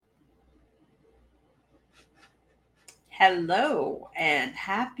Hello and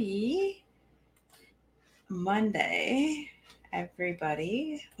happy Monday,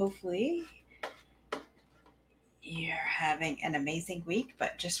 everybody. Hopefully, you're having an amazing week,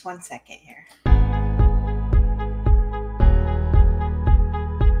 but just one second here.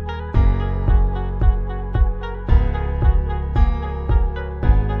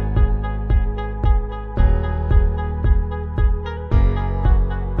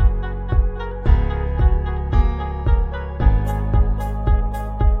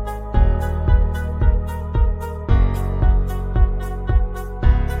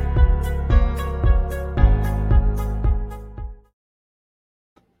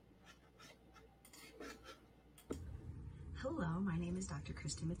 Hello, my name is Dr.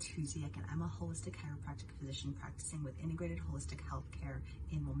 Kriner, and I'm a holistic chiropractic physician practicing with integrated holistic healthcare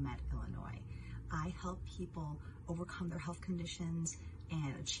in Wilmette, Illinois. I help people overcome their health conditions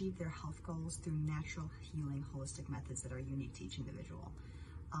and achieve their health goals through natural healing holistic methods that are unique to each individual.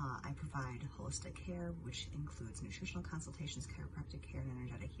 I provide holistic care, which includes nutritional consultations, chiropractic care, and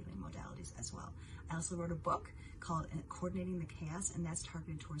energetic healing modalities as well. I also wrote a book called Coordinating the Chaos, and that's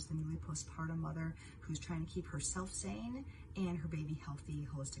targeted towards the newly postpartum mother who's trying to keep herself sane and her baby healthy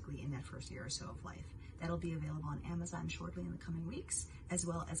holistically in that first year or so of life. That'll be available on Amazon shortly in the coming weeks, as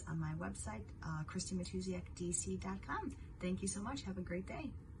well as on my website, KristyMatusiakDC.com. Thank you so much. Have a great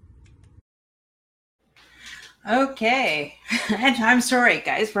day. Okay, and I'm sorry,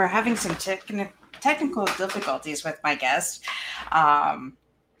 guys, we're having some technical difficulties with my guest.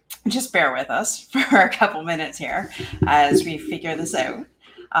 Just bear with us for a couple minutes here as we figure this out.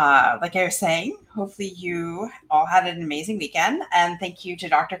 Like I was saying, hopefully you all had an amazing weekend, and thank you to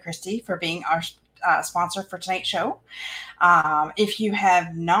Dr. Christy for being our sponsor for tonight's show. If you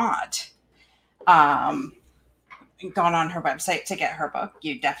have not gone on her website to get her book,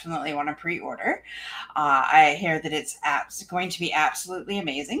 you definitely want to pre-order. I hear that it's going to be absolutely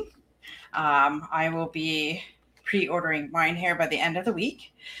amazing. I will be pre-ordering mine here by the end of the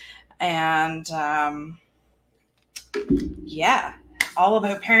week. And yeah, all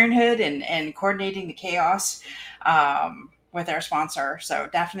about parenthood and coordinating the chaos with our sponsor. So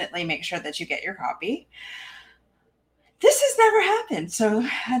definitely make sure that you get your copy. This has never happened. So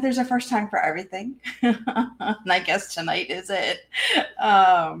there's a first time for everything. And I guess tonight is it.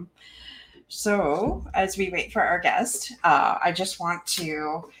 So as we wait for our guest, I just want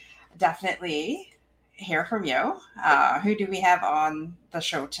to definitely hear from you. Who do we have on the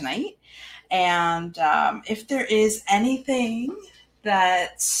show tonight? And if there is anything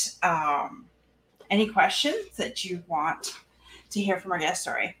that, any questions that you want to hear from our guest,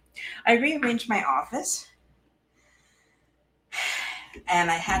 sorry. I rearranged my office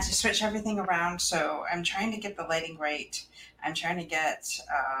and I had to switch everything around. So I'm trying to get the lighting right. I'm trying to get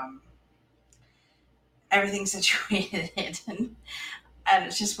everything situated. And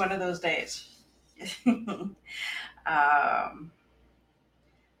it's just one of those days.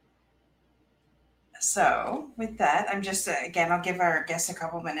 So with that, I'm just, again, I'll give our guest a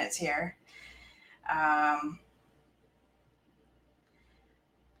couple minutes here.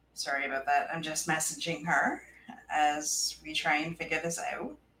 Sorry about that. I'm just messaging her as we try and figure this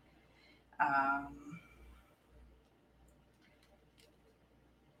out.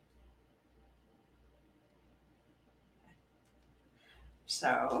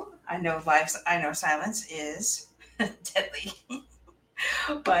 So I know silence is deadly.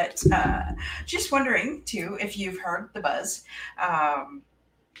 But just wondering too if you've heard the buzz.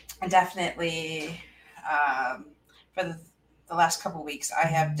 Definitely for the last couple of weeks, I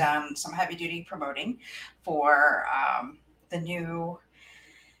have done some heavy duty promoting for the new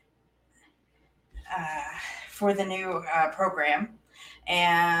program,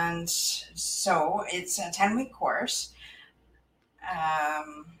 and so it's a 10-week course,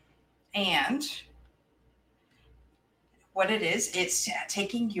 and what it is, it's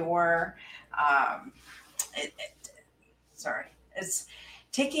taking your it's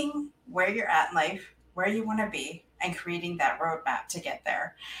taking where you're at in life, where you want to be, and creating that roadmap to get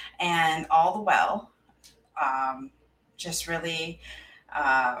there. And all the while, just really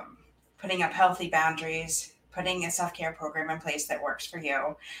putting up healthy boundaries, putting a self-care program in place that works for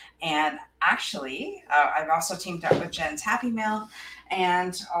you. And actually, I've also teamed up with Jen's Happy Meal,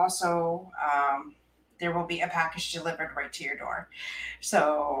 and also there will be a package delivered right to your door.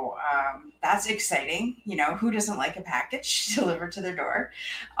 So that's exciting. You know, who doesn't like a package delivered to their door?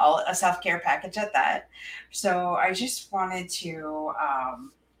 A self-care package at that. So I just wanted to,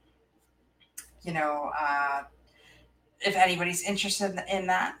 if anybody's interested in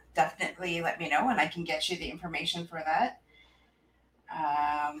that, definitely let me know and I can get you the information for that.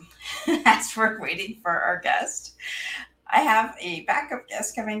 As we're waiting for our guest. I have a backup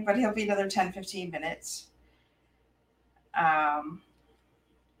guest coming, but he'll be another 10-15 minutes. Um,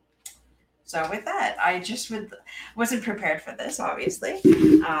 so with that, I just wasn't prepared for this. Obviously,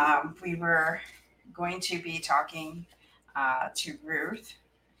 we were going to be talking to Ruth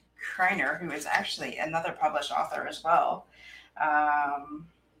Kriner, who is actually another published author as well. Um,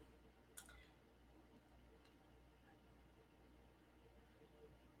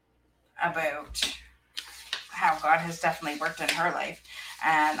 about how God has definitely worked in her life.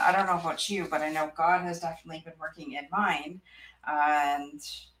 And I don't know about you, but I know God has definitely been working in mine. And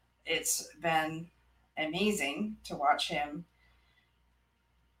it's been amazing to watch him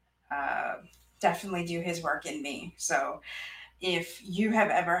uh, definitely do his work in me. So if you have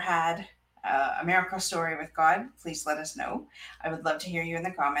ever had a miracle story with God, please let us know. I would love to hear you in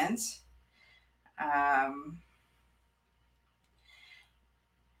the comments. Um,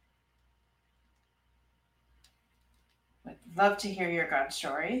 would love to hear your God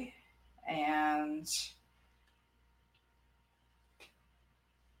story. And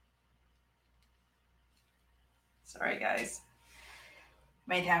sorry, guys,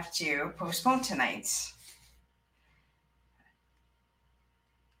 might have to postpone tonight's.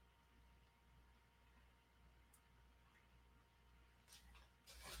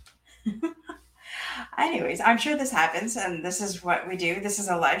 Anyways, I'm sure this happens, and this is what we do. This is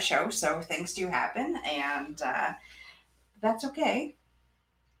a live show, so things do happen, and that's okay.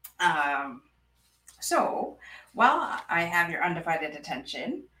 Um, so, while I have your undivided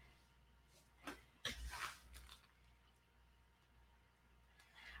attention,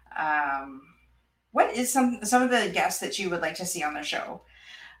 um, what is some of the guests that you would like to see on the show?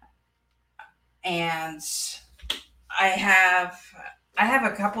 And I have I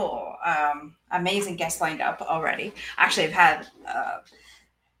have a couple amazing guests lined up already. Actually, I've had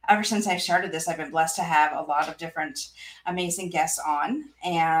ever since I started this, I've been blessed to have a lot of different amazing guests on,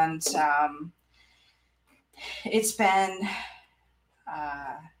 and it's been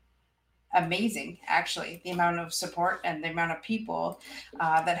uh, amazing, actually, the amount of support and the amount of people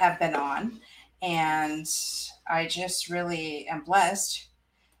that have been on. And I just really am blessed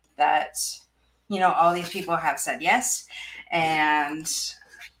that, all these people have said yes. And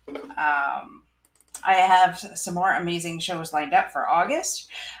I have some more amazing shows lined up for August.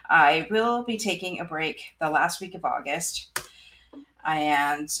 I will be taking a break the last week of August.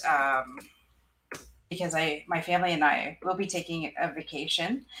 And because my family and I will be taking a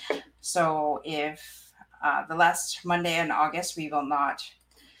vacation. So if the last Monday in August, we will not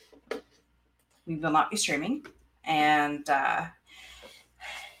be streaming, and I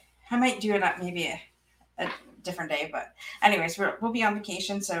might do it at maybe a different day. But anyways, we'll be on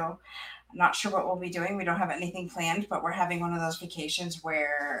vacation, so I'm not sure what we'll be doing. We don't have anything planned, but we're having one of those vacations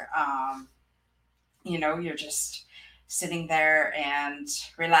where you're just sitting there and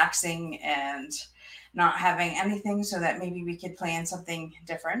relaxing and not having anything, so that maybe we could plan something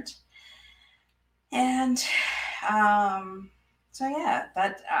different. And so yeah,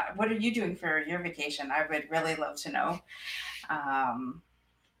 that what are you doing for your vacation? I would really love to know. Um,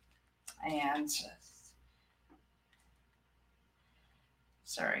 and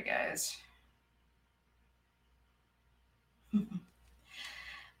sorry, guys.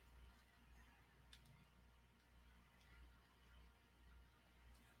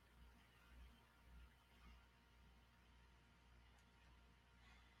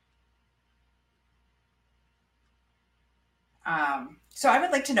 So I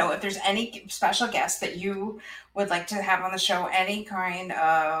would like to know if there's any special guests that you would like to have on the show, any kind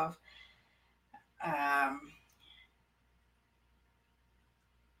of um,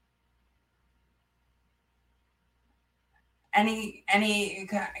 any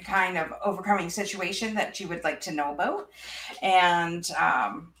kind of overcoming situation that you would like to know about, and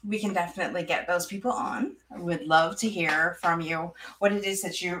we can definitely get those people on. I would love to hear from you what it is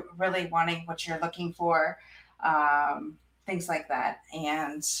that you're really wanting, what you're looking for, things like that.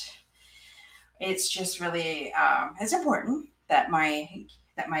 And it's just really it's important that my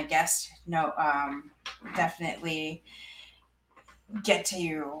guests know, definitely get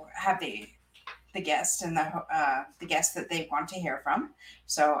to have the guest and the guest that they want to hear from.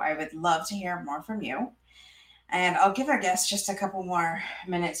 So I would love to hear more from you. And I'll give our guests just a couple more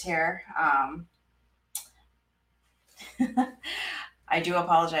minutes here. I do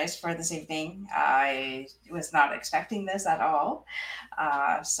apologize for this evening. I was not expecting this at all.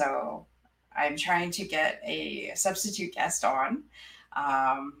 So I'm trying to get a substitute guest on.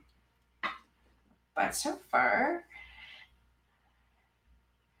 But so far,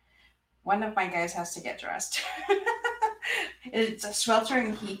 one of my guys has to get dressed. It's a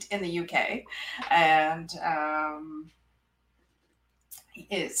sweltering heat in the UK, and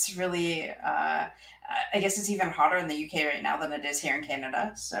it's really, I guess it's even hotter in the UK right now than it is here in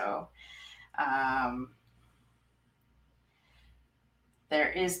Canada. So um,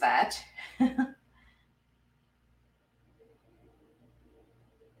 there is that.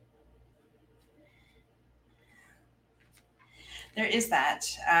 There is that.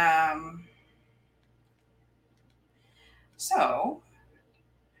 So,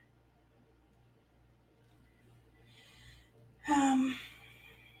 um,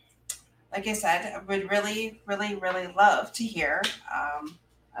 like I said, I would really, really, really love to hear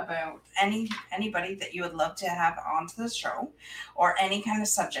about anybody that you would love to have onto the show, or any kind of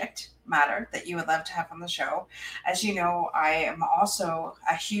subject matter that you would love to have on the show. As you know, I am also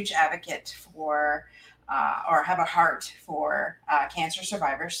a huge advocate for. Or have a heart for cancer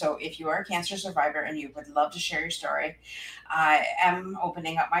survivors. So, if you are a cancer survivor and you would love to share your story, I am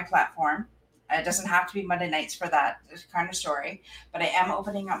opening up my platform. It doesn't have to be Monday nights for that kind of story, but I am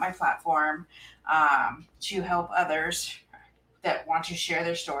opening up my platform to help others that want to share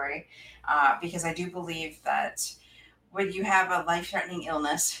their story, because I do believe that when you have a life threatening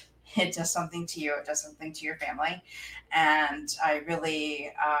illness, it does something to you, it does something to your family. And I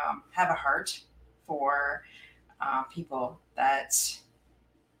really have a heart for people that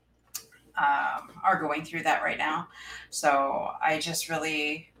are going through that right now. So I just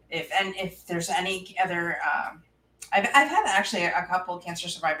really, if there's any other, I've had actually a couple cancer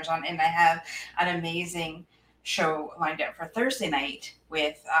survivors on, and I have an amazing show lined up for Thursday night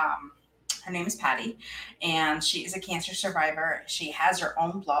with. Her name is Patty, and she is a cancer survivor. She has her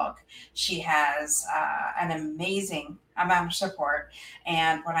own blog. She has an amazing amount of support.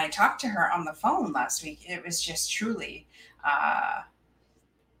 And when I talked to her on the phone last week, it was just truly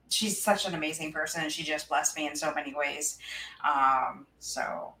she's such an amazing person, and she just blessed me in so many ways.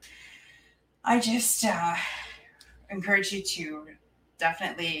 So I just encourage you to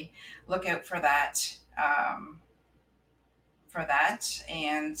definitely look out for that.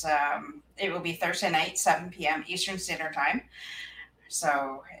 And it will be Thursday night, 7 p.m. Eastern Standard Time.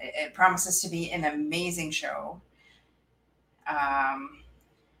 So it promises to be an amazing show. Um,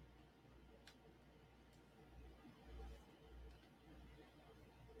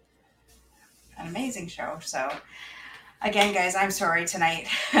 an amazing show. So again, guys, I'm sorry tonight.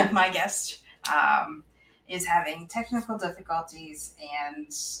 My guest is having technical difficulties,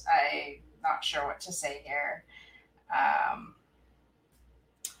 and I'm not sure what to say here. Um,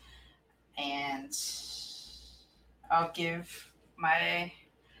 and I'll give my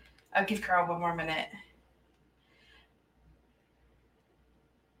I'll give Carl one more minute.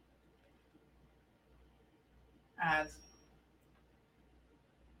 Uh,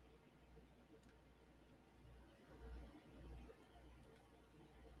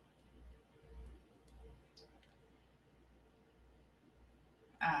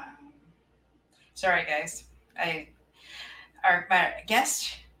 um, Sorry, guys. I my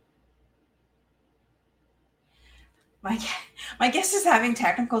guest my my guest is having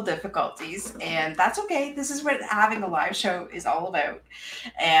technical difficulties, and that's okay. This is what having a live show is all about.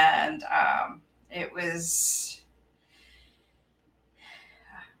 And it was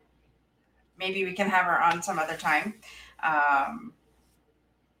maybe we can have her on some other time, um,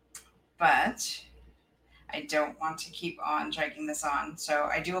 but I don't want to keep on dragging this on. So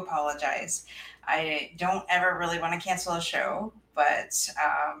I do apologize. I don't ever really want to cancel a show, but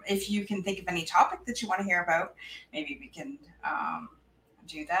if you can think of any topic that you want to hear about, maybe we can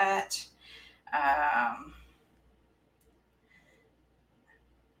do that. Um,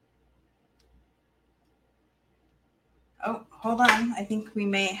 oh, hold on. I think we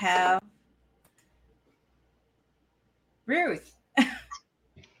may have Ruth.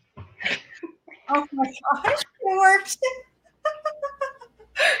 Oh my gosh, it worked.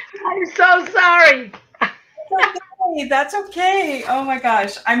 I'm so sorry. That's okay. That's okay. Oh my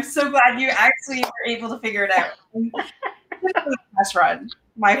gosh. I'm so glad you actually were able to figure it out. Test run.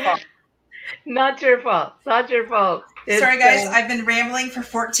 My fault. Not your fault. Not your fault. Sorry, guys. I've been rambling for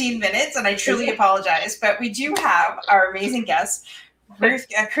 14 minutes, and I truly apologize. But we do have our amazing guest, Ruth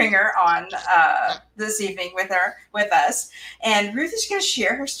Kriner, on this evening with us, and Ruth is going to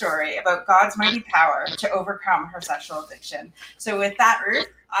share her story about God's mighty power to overcome her sexual addiction. So, with that, Ruth,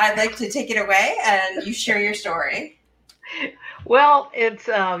 I'd like to take it away, and you share your story. Well, it's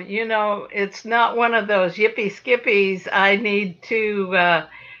it's not one of those yippee skippies.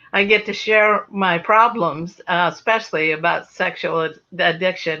 I get to share my problems, especially about sexual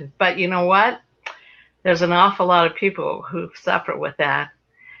addiction. But you know what? There's an awful lot of people who suffer with that.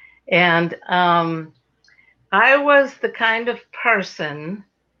 And I was the kind of person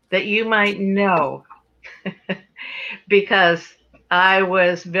that you might know because I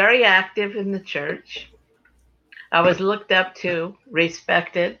was very active in the church. I was looked up to,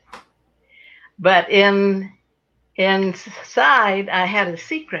 respected, but inside I had a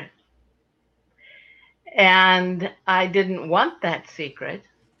secret, and I didn't want that secret.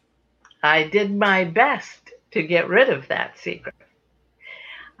 I did my best to get rid of that secret.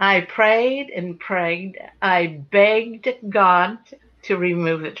 I prayed and prayed. I begged God to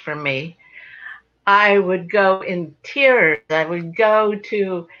remove it from me. I would go in tears. I would go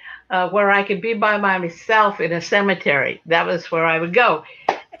to where I could be by myself in a cemetery. That was where I would go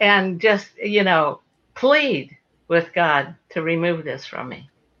and just, plead with God to remove this from me.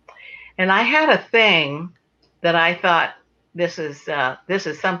 And I had a thing that I thought this is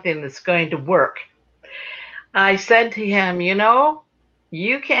something that's going to work. I said to him,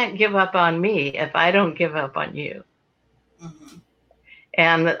 you can't give up on me if I don't give up on you. Mm-hmm.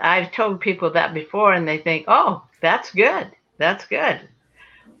 And I've told people that before, and they think, oh, that's good. That's good.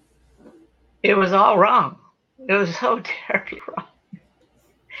 It was all wrong. It was so terribly wrong.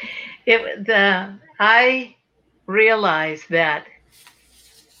 I realized that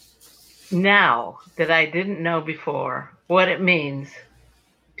now that I didn't know before what it means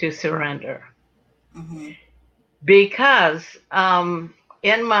to surrender. Mm-hmm. Because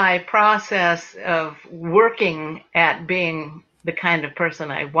in my process of working at being the kind of person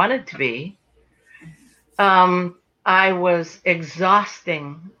I wanted to be, I was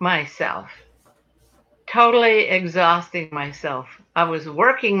exhausting myself, totally exhausting myself. I was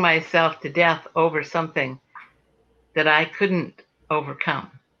working myself to death over something that I couldn't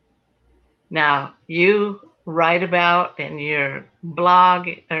overcome. Now, you write about, and your blog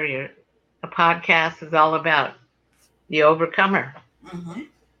or your podcast is all about the overcomer. Mm-hmm.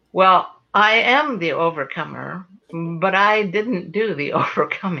 Well, I am the overcomer, but I didn't do the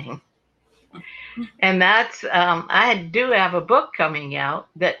overcoming. And that's, I do have a book coming out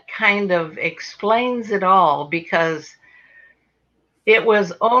that kind of explains it all, because it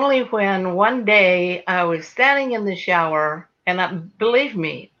was only when one day I was standing in the shower, and believe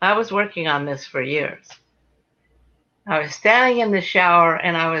me, I was working on this for years. I was standing in the shower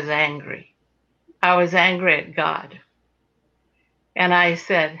and I was angry. I was angry at God. And I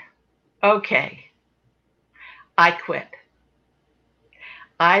said, okay, I quit.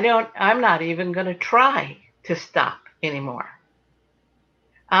 I'm not even going to try to stop anymore.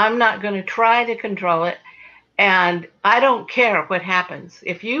 I'm not going to try to control it. And I don't care what happens.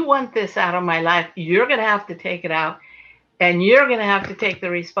 If you want this out of my life, you're going to have to take it out, and you're going to have to take the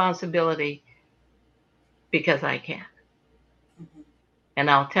responsibility, because I can't. Mm-hmm.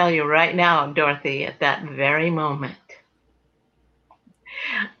 And I'll tell you right now, Dorothy, at that very moment,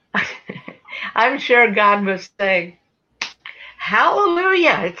 I'm sure God was saying,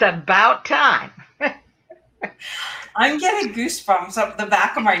 hallelujah, it's about time. I'm getting goosebumps up the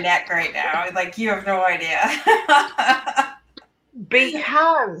back of my neck right now. Like, you have no idea.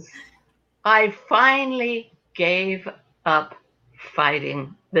 Because I finally gave up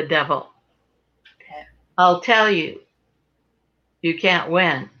fighting the devil. Okay. I'll tell you, you can't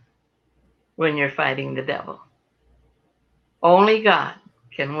win when you're fighting the devil. Only God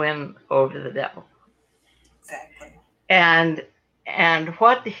can win over the devil. Exactly. And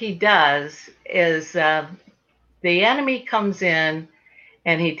what he does is the enemy comes in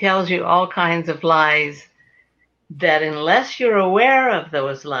and he tells you all kinds of lies that, unless you're aware of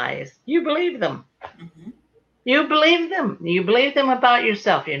those lies, you believe them. Mm-hmm. You believe them. You believe them about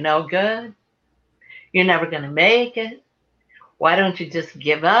yourself. You're no good. You're never going to make it. Why don't you just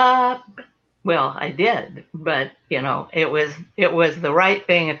give up? Well, I did, but it was the right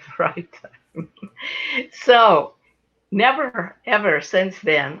thing at the right time. So never ever since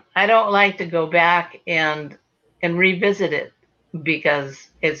then, I don't like to go back and revisit it, because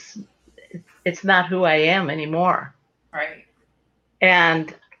it's not who I am anymore. Right.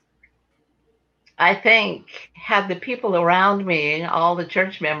 And I think, had the people around me, all the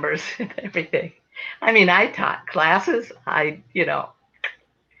church members and everything, I mean, I taught classes,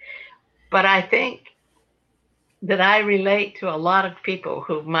 but I think that I relate to a lot of people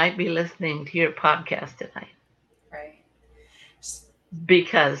who might be listening to your podcast tonight. Right.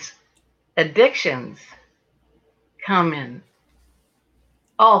 Because addictions come in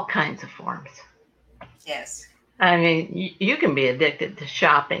all kinds of forms. Yes. I mean, you can be addicted to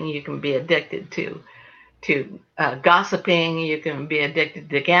shopping. You can be addicted to gossiping. You can be addicted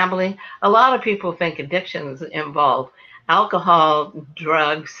to gambling. A lot of people think addictions involve alcohol,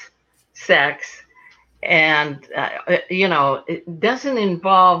 drugs, sex, and it doesn't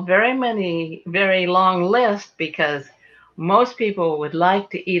involve very long lists, because most people would like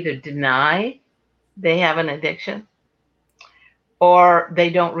to either deny they have an addiction, or they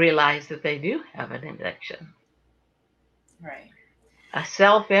don't realize that they do have an addiction. Right. A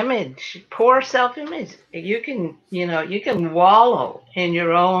self-image, poor self-image. You can wallow in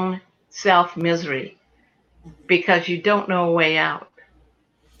your own self-misery because you don't know a way out.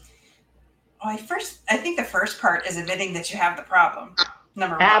 Well, I think the first part is admitting that you have the problem.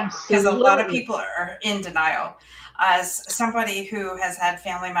 Number one, because a lot of Absolutely. people are in denial. As somebody who has had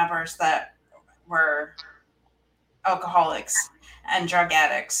family members that were alcoholics and drug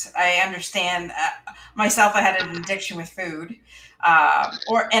addicts, I understand. Myself, I had an addiction with food,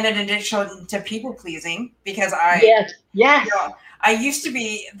 and an addiction to people pleasing because Yes. Yes. I used to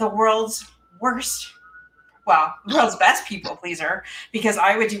be the world's worst, the world's best people pleaser, because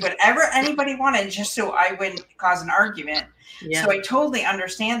I would do whatever anybody wanted just so I wouldn't cause an argument. Yeah. So I totally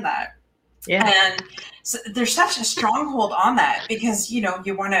understand that. Yeah. And so there's such a stronghold on that because, you don't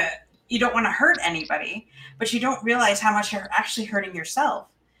want to hurt anybody, but you don't realize how much you're actually hurting yourself.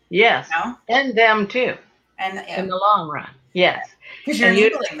 Yes. You know? And them too. And in the long run. Yes. Because you're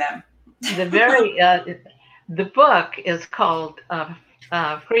enabling them. The book is called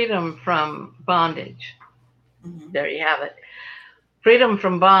Freedom from Bondage. Mm-hmm. There you have it. Freedom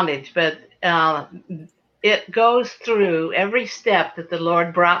from bondage. But it goes through every step that the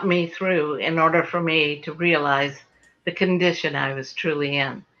Lord brought me through in order for me to realize the condition I was truly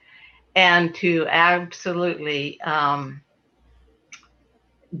in, and to absolutely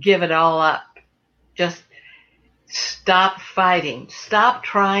give it all up. Just stop fighting. Stop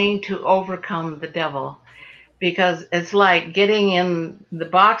trying to overcome the devil, because it's like getting in the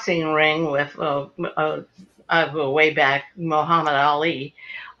boxing ring with I go way back, Muhammad Ali,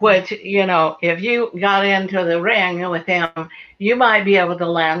 which, if you got into the ring with him, you might be able to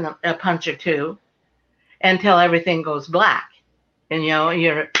land a punch or two until everything goes black. And,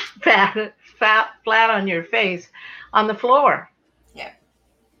 you're flat on your face on the floor. Yeah.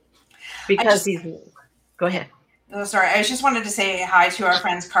 Because go ahead. Oh, sorry. I just wanted to say hi to our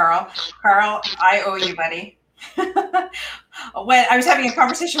friends, Carl. Carl, I owe you, buddy. When I was having a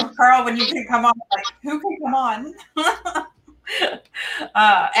conversation with Carl when you couldn't come on, like, who can come on?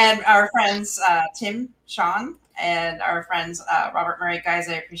 And our friends Tim, Sean, and our friends Robert Murray. Guys,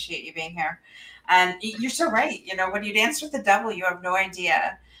 I appreciate you being here. And you're so right. When you dance with the devil, you have no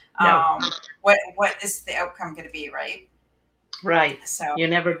idea what is the outcome going to be, right? Right. So you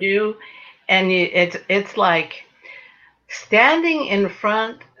never do. And it's like standing in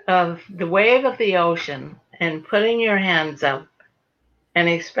front of the wave of the ocean and putting your hands up and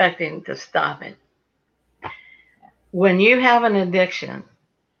expecting to stop it. When you have an addiction,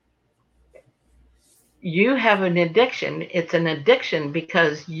 it's an addiction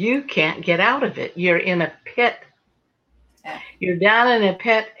because you can't get out of it. You're in a pit. Yeah. You're down in a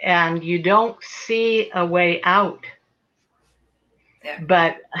pit and you don't see a way out. Yeah.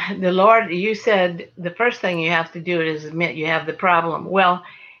 But the Lord, you said the first thing you have to do is admit you have the problem. Well,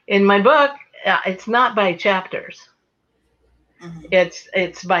 in my book, it's not by chapters. Mm-hmm.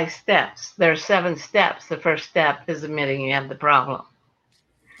 It's by steps. There are 7 steps. The first step is admitting you have the problem.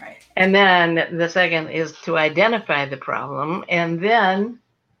 Right. And then the second is to identify the problem. And then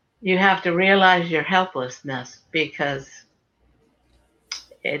you have to realize your helplessness, because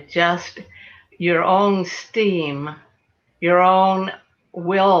your own steam, your own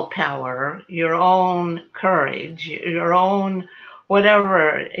willpower, your own courage, your own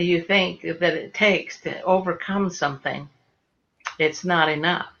whatever you think that it takes to overcome something, it's not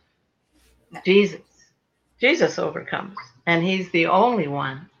enough. No. Jesus overcomes, and he's the only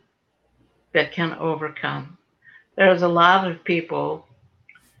one that can overcome. There's a lot of people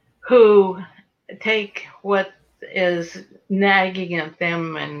who take what is nagging at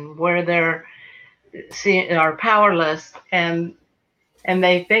them and where they're are powerless, and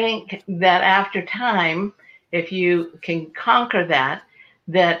they think that after time, if you can conquer that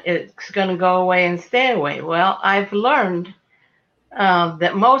it's going to go away and stay away. Well, I've learned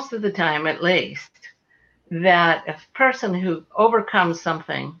that most of the time, at least, that a person who overcomes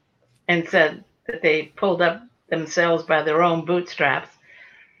something and said that they pulled up themselves by their own bootstraps,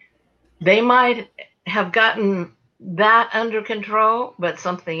 they might have gotten that under control, but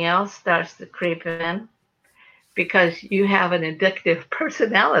something else starts to creep in, because you have an addictive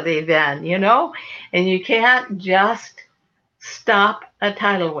personality then, and you can't just stop a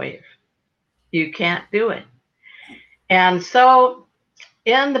tidal wave. You can't do it. And so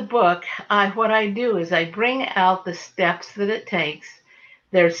in the book, what I do is I bring out the steps that it takes.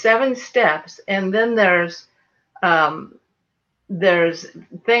 There's 7 steps, and then there's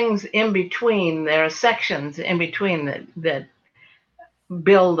things in between. There are sections in between that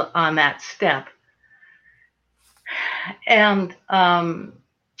build on that step. And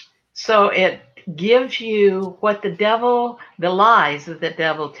so it gives you what the lies that the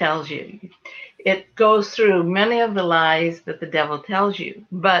devil tells you. It goes through many of the lies that the devil tells you.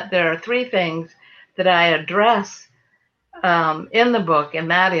 But there are three things that I address in the book, and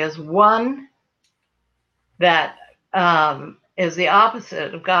that is one, that is the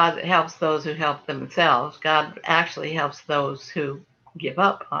opposite of God helps those who help themselves. God actually helps those who give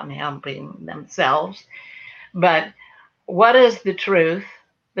up on helping themselves. But what is the truth?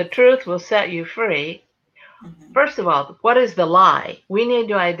 The truth will set you free. Mm-hmm. First of all, what is the lie? We need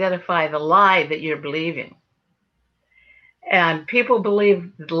to identify the lie that you're believing. And people believe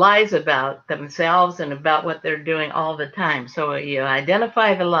lies about themselves and about what they're doing all the time. So you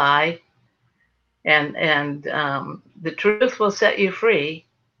identify the lie, and the truth will set you free,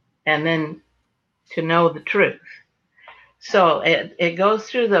 and then to know the truth. So it goes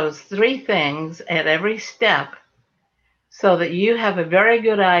through those three things at every step so that you have a very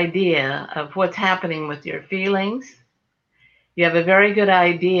good idea of what's happening with your feelings. You have a very good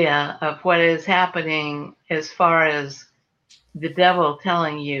idea of what is happening as far as the devil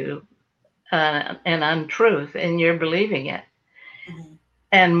telling you an untruth, and you're believing it. Mm-hmm.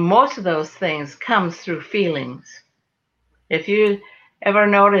 And most of those things comes through feelings. If you ever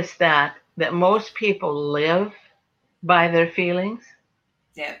notice that most people live by their feelings,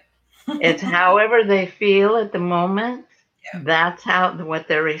 Yeah. it's however they feel at the moment. Yeah. That's what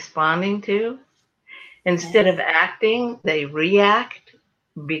they're responding to. Instead Yeah. of acting, they react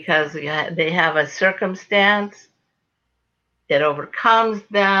because they have a circumstance that overcomes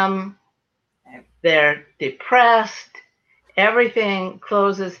them. Yeah. They're depressed. Everything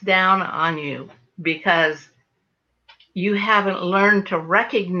closes down on you because you haven't learned to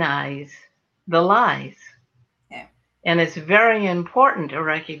recognize the lies. Yeah. And it's very important to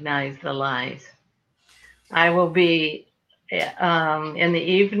recognize the lies. I will be in the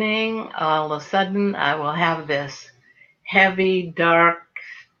evening, all of a sudden, I will have this heavy, dark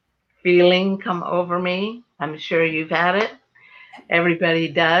feeling come over me. I'm sure you've had it. Everybody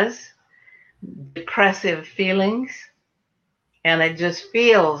does. Depressive feelings. And it just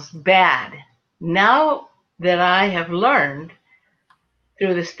feels bad. Now that I have learned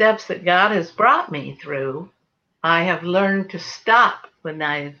through the steps that God has brought me through, I have learned to stop when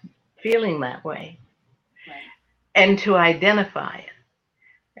I'm feeling that way, Right. and to identify it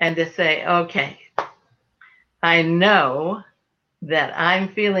and to say, okay, I know that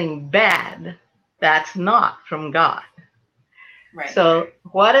I'm feeling bad. That's not from God. Right. So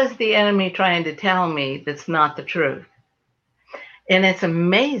what is the enemy trying to tell me that's not the truth? And it's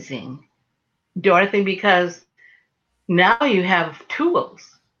amazing, Dorothy, because now you have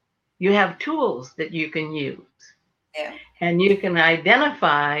tools. You have tools that you can use. Yeah. And you can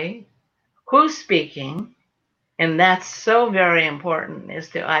identify who's speaking. And that's so very important, is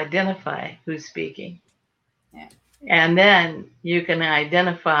to identify who's speaking. Yeah. And then you can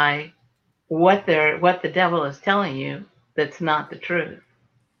identify what the devil is telling you that's not the truth.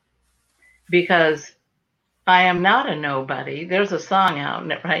 Because I am not a nobody. There's a song out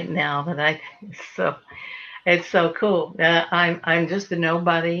right now that I think it's so cool. I'm just a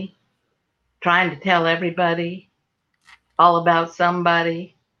nobody trying to tell everybody all about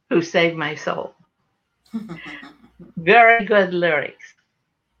somebody who saved my soul. Very good lyrics,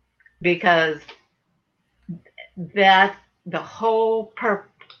 because that the whole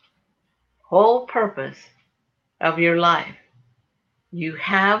purpose of your life. You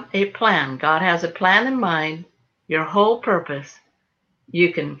have a plan. God has a plan in mind, your whole purpose.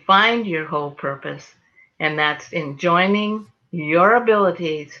 You can find your whole purpose, and that's in joining your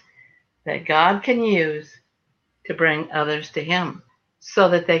abilities that God can use to bring others to Him so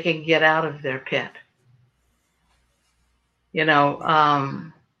that they can get out of their pit. You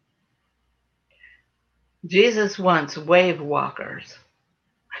know, Jesus wants wave walkers.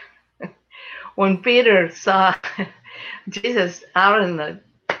 When Peter saw Jesus out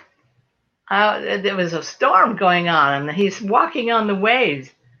there was a storm going on, and he's walking on the waves,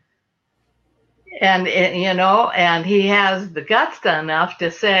 and and he has the guts enough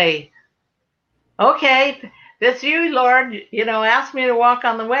to say, "Okay, that's you, Lord. Ask me to walk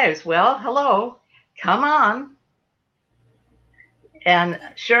on the waves." Well, hello, come on. And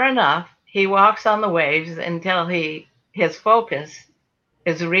sure enough, he walks on the waves until his focus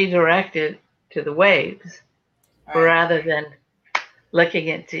is redirected to the waves Right. rather than looking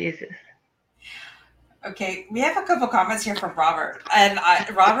at Jesus. Okay, we have a couple comments here from Robert, and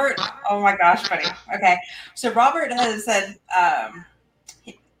Robert, oh my gosh, buddy. Okay, so Robert has said, I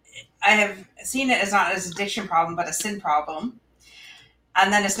have seen it as not an addiction problem, but a sin problem.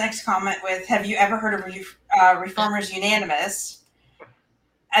 And then his next comment with, have you ever heard of Reformers Unanimous.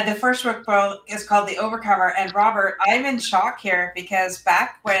 And the first workbook is called The Overcomer. And Robert, I'm in shock here because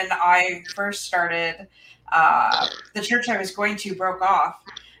back when I first started, the church I was going to broke off,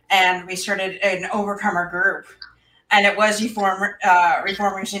 and we started an Overcomer group. And it was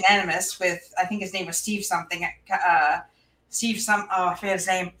Reformers Unanimous with, I think his name was Steve something. I forget his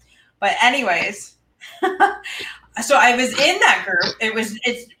name. But anyways, so I was in that group. It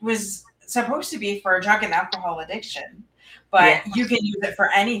was supposed to be for drug and alcohol addiction, but you can use it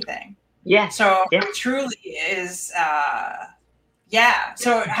for anything. Yeah. So it truly is. Yeah.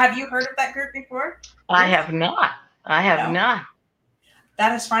 So have you heard of that group before? I have not. I have not.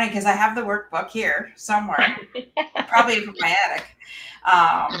 That is funny because I have the workbook here somewhere, probably in my attic.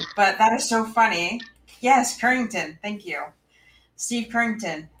 But that is so funny. Yes, Currington. Thank you, Steve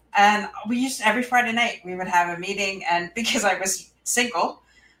Currington. And we used every Friday night we would have a meeting, and because I was single,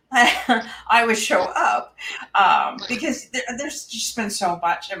 I would show up because there's just been so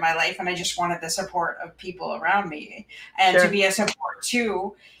much in my life, and I just wanted the support of people around me, and to be a support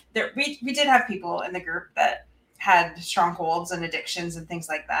too. We did have people in the group that had strongholds and addictions and things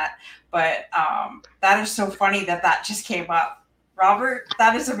like that, but that is so funny that just came up. Robert,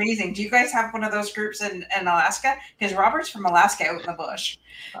 that is amazing. Do you guys have one of those groups in Alaska? Because Robert's from Alaska, out in the bush.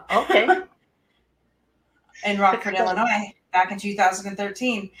 Okay. In Rockford, Illinois, back in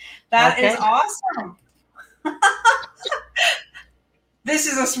 2013. That is awesome. This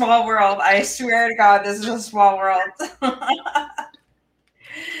is a small world. I swear to God, this is a small world.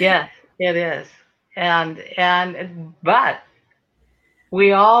 Yes, it is. But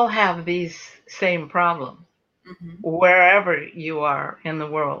we all have these same problems. Mm-hmm. Wherever you are in the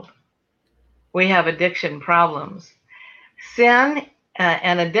world, we have addiction problems. Sin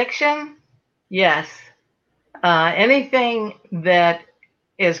and addiction, yes. Anything that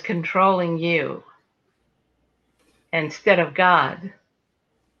is controlling you instead of God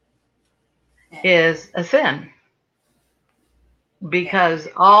is a sin, because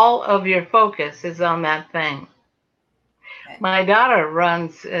all of your focus is on that thing. My daughter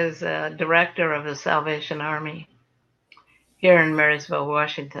runs as a director of the Salvation Army here in Marysville,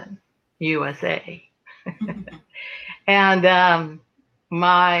 Washington, USA. And the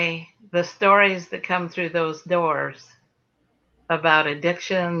stories that come through those doors about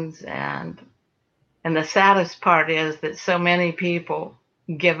addictions, and the saddest part is that so many people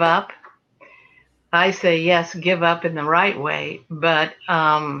give up. I say, yes, give up in the right way, but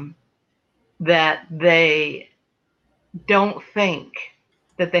that they don't think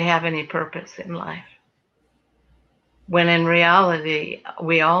that they have any purpose in life. When in reality,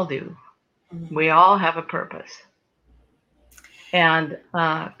 we all do. Mm-hmm. We all have a purpose. And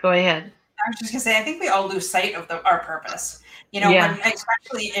go ahead. I was just going to say, I think we all lose sight of our purpose. When,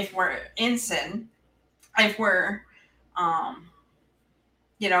 especially if we're in sin, if we're,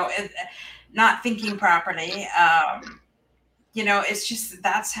 not thinking properly, it's just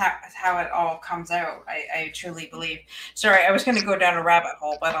that's how it all comes out. I truly believe. Sorry, I was going to go down a rabbit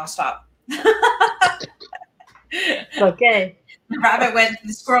hole, but I'll stop. Okay.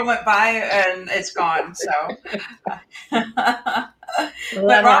 The squirrel went by and it's gone. So,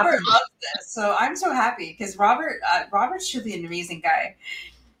 but Robert loves this, so I'm so happy because Robert's truly an amazing guy.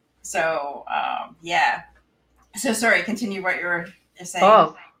 So, yeah. So sorry, continue what you're saying.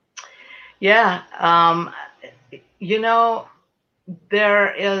 Oh, yeah.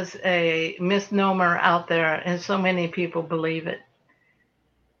 There is a misnomer out there, and so many people believe it.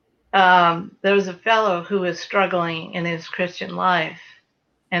 There was a fellow who was struggling in his Christian life,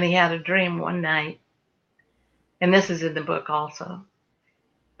 and he had a dream one night. And this is in the book also.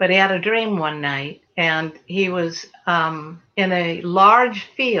 But he had a dream one night, and he was in a large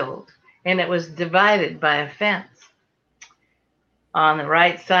field, and it was divided by a fence. On the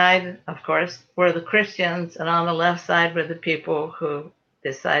right side, of course, were the Christians, and on the left side were the people who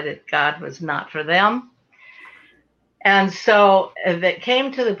decided God was not for them. And so that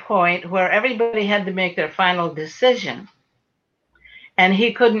came to the point where everybody had to make their final decision, and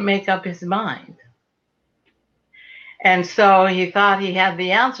he couldn't make up his mind. And so he thought he had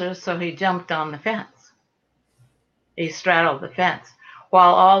the answers, so he jumped on the fence. He straddled the fence,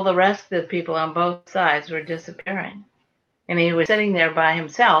 while all the rest of the people on both sides were disappearing. And he was sitting there by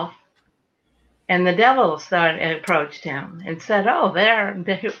himself, and the devil approached him and said, "Oh, there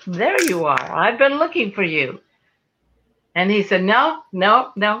you are. I've been looking for you." And he said, No.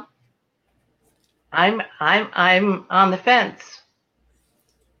 I'm on the fence.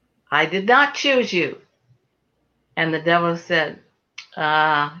 I did not choose you. And the devil said,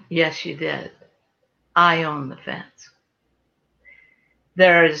 yes, you did. I own the fence.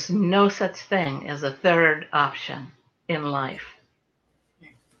 There is no such thing as a third option in life.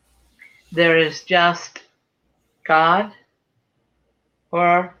 There is just God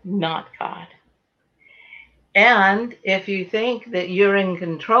or not God. And if you think that you're in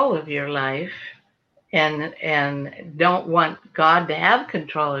control of your life and don't want God to have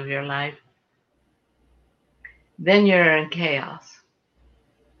control of your life, then you're in chaos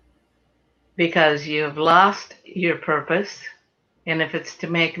because you've lost your purpose. And if it's to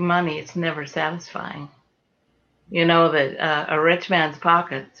make money, it's never satisfying. You know that a rich man's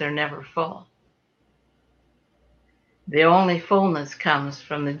pockets are never full. The only fullness comes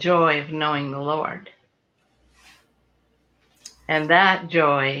from the joy of knowing the Lord. And that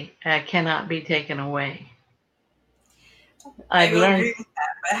joy cannot be taken away. I will agree with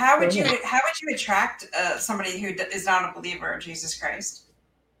that. But how would you attract somebody who is not a believer of Jesus Christ?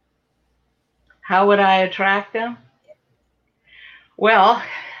 How would I attract them? Well,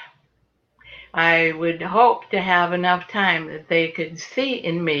 I would hope to have enough time that they could see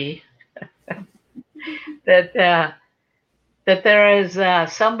in me that there is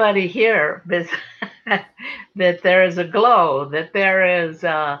somebody here, that there is a glow, that there is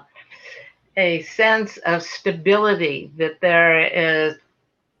a sense of stability, that there is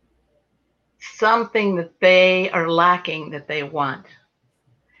something that they are lacking that they want.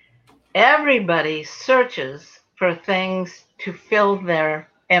 Everybody searches for things to fill their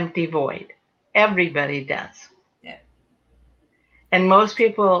empty void. Everybody does. Yeah. And most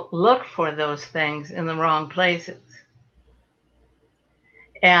people look for those things in the wrong places.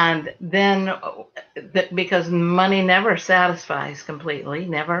 And then, because money never satisfies completely,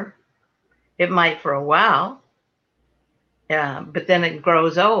 never. It might for a while, but then it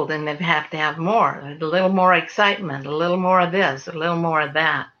grows old and they have to have more, a little more excitement, a little more of this, a little more of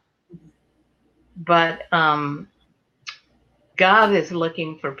that. But God is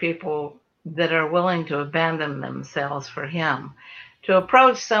looking for people that are willing to abandon themselves for Him. To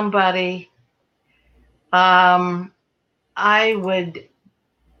approach somebody, I would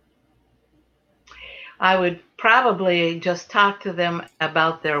probably just talk to them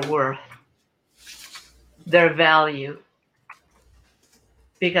about their worth, their value.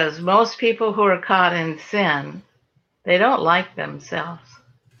 Because most people who are caught in sin, they don't like themselves.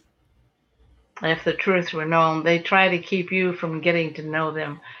 If the truth were known, they try to keep you from getting to know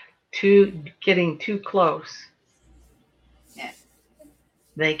them, getting too close. Yeah.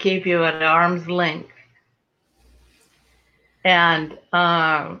 They keep you at arm's length. And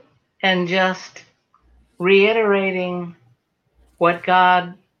just reiterating what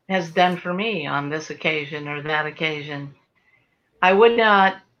God has done for me on this occasion or that occasion. I would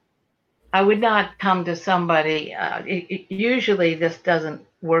not come to somebody. Usually, this doesn't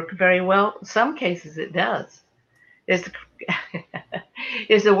work very well. In some cases, it does. Is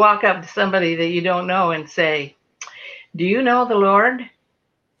to walk up to somebody that you don't know and say, "Do you know the Lord?"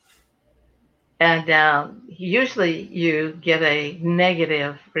 And usually, you get a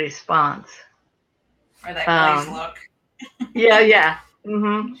negative response. Or that glazed look. Yeah.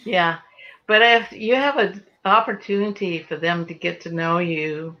 Mm-hmm, yeah. But if you have an opportunity for them to get to know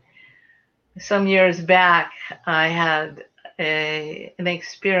you, some years back, I had an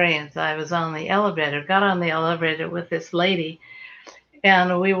experience. I was got on the elevator with this lady,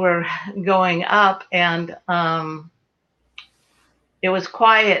 and we were going up, and it was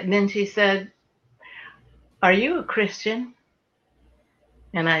quiet. And then she said, "Are you a Christian?"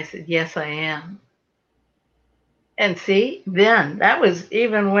 And I said, "Yes, I am." And see, then that was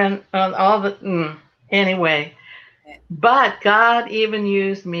even when on all the anyway. But God even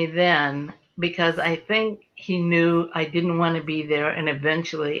used me then because I think He knew I didn't want to be there, and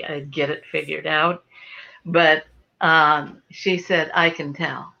eventually I'd get it figured out. But she said, "I can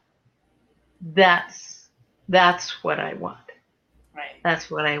tell. That's what I want. Right.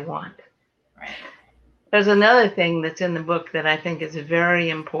 That's what I want." Right. There's another thing that's in the book that I think is very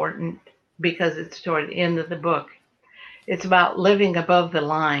important because it's toward the end of the book. It's about living above the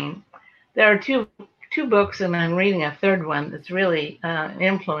line. There are two books, and I'm reading a third one that's really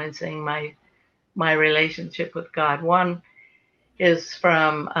influencing my relationship with God. One is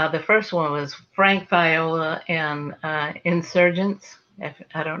from the first one was Frank Viola and Insurgents.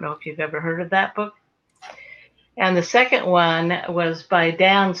 I don't know if you've ever heard of that book. And the second one was by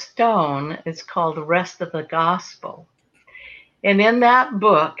Dan Stone. It's called The Rest of the Gospel. And in that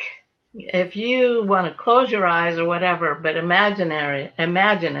book, if you want to close your eyes or whatever, but imagine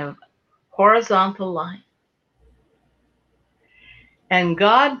a horizontal line. And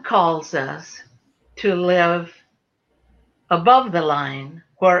God calls us to live above the line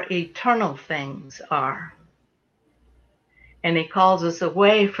where eternal things are. and he calls us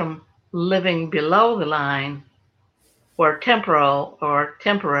away from living below the line where temporal or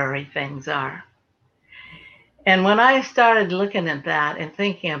temporary things are. And when I started looking at that and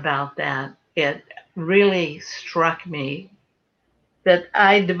thinking about that, it really struck me that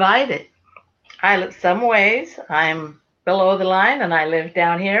I divide it. Some ways I'm below the line and I live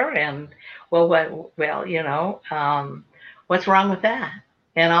down here, and what's wrong with that?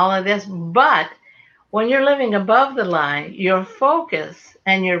 And all of this. But when you're living above the line, your focus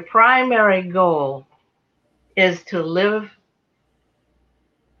and your primary goal is to live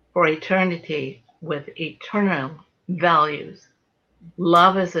for eternity with eternal values.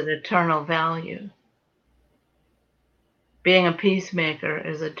 Love is an eternal value. Being a peacemaker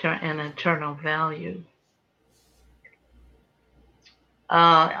is an eternal value.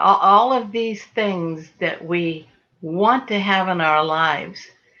 All of these things that we want to have in our lives,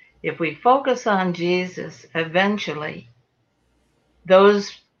 if we focus on Jesus, eventually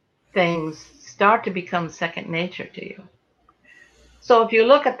those things start to become second nature to you. So if you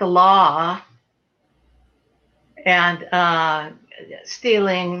look at the law and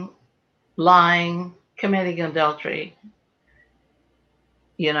stealing, lying, committing adultery,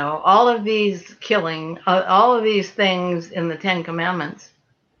 all of these killing, all of these things in the Ten Commandments,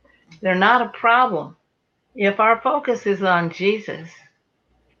 they're not a problem. If our focus is on Jesus,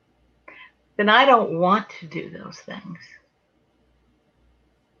 then I don't want to do those things.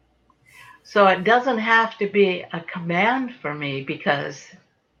 So it doesn't have to be a command for me because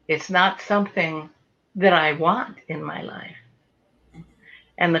it's not something that I want in my life.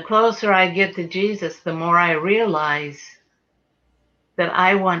 And the closer I get to Jesus, the more I realize that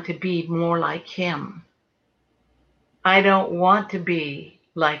I want to be more like him. I don't want to be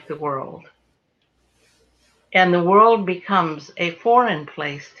like the world. And the world becomes a foreign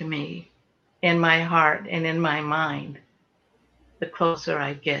place to me in my heart and in my mind the closer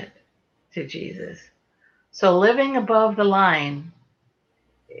I get to Jesus. So living above the line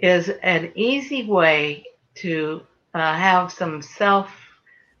is an easy way to have some self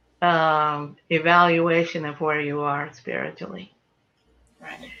evaluation of where you are spiritually.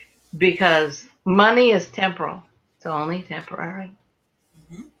 Right. Because money is temporal. It's only temporary.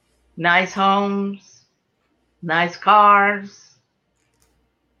 Mm-hmm. Nice homes, nice cars,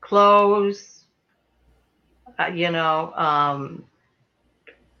 clothes,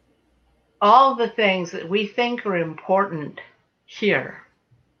 all the things that we think are important here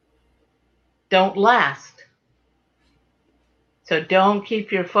don't last. So don't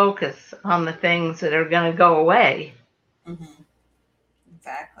keep your focus on the things that are going to go away. Mm-hmm.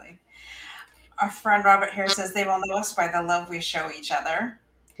 Exactly. Our friend Robert here says they will know us by the love we show each other.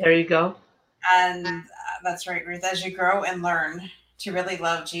 There you go. And that's right, Ruth. As you grow and learn to really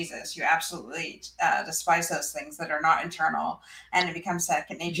love Jesus, you absolutely despise those things that are not internal, and it becomes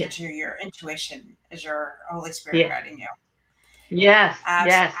second nature to your intuition as your Holy Spirit guiding you. Yes.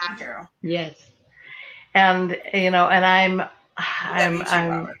 Absolutely true. Yes. And and I'm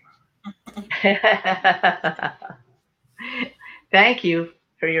thank you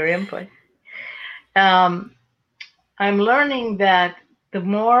for your input. I'm learning that the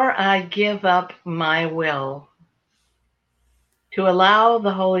more I give up my will to allow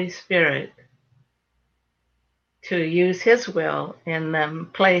the Holy Spirit to use his will in the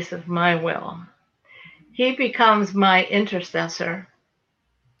place of my will, he becomes my intercessor.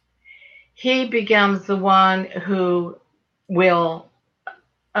 He becomes the one who will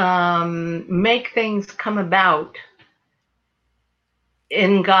make things come about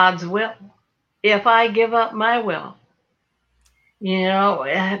in God's will. If I give up my will,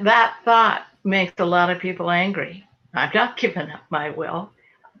 that thought makes a lot of people angry. I'm not giving up my will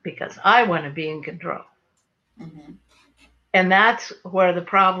because I want to be in control. Mm-hmm. And that's where the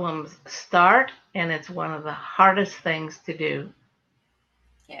problems start, and it's one of the hardest things to do.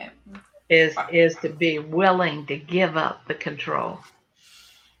 Yeah. Is to be willing to give up the control.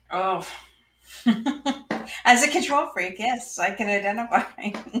 Oh. As a control freak, yes, I can identify.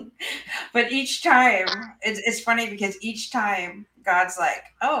 But each time, it's funny because each time God's like,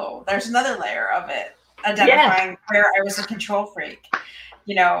 oh, there's another layer of it, identifying where I was a control freak.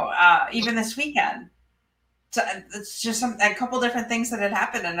 Even this weekend. So it's just a couple different things that had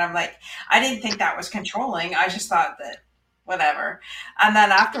happened. And I'm like, I didn't think that was controlling. I just thought that whatever. And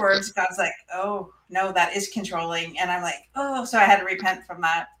then afterwards, God's like, oh, no, that is controlling. And I'm like, oh, so I had to repent from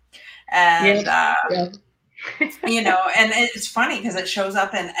that. And, and it's funny because it shows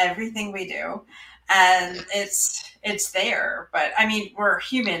up in everything we do, and it's there. But I mean, we're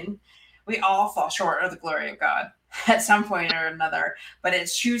human. We all fall short of the glory of God. at some point or another, but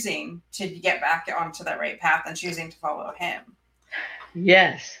it's choosing to get back onto the right path and choosing to follow him.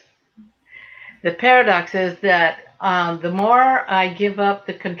 Yes. The paradox is that the more I give up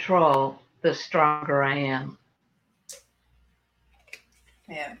the control, the stronger I am.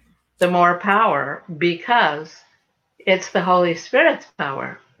 Yeah. The more power, because it's the Holy Spirit's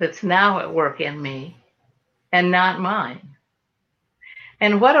power that's now at work in me and not mine.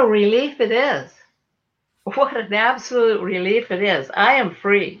 And what a relief it is. What an absolute relief it is. I am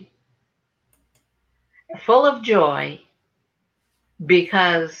free, full of joy,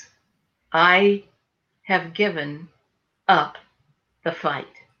 because I have given up the fight.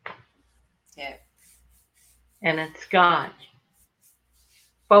 Yeah. And it's God.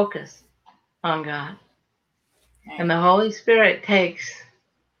 Focus on God. And the Holy Spirit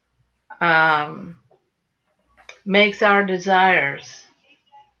makes our desires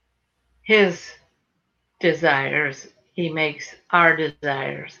his desires. He makes our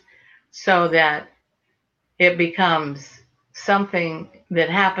desires so that it becomes something that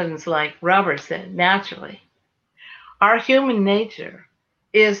happens, like Robert said, naturally. Our human nature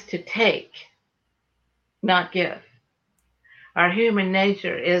is to take, not give. Our human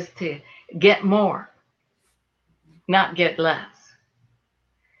nature is to get more, not get less.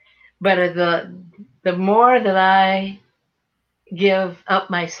 But the more that I give up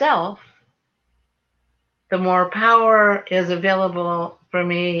myself, the more power is available for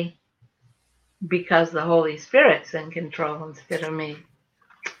me because the Holy Spirit's in control instead of me.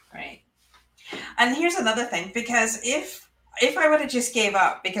 Right. And here's another thing, because if I would have just gave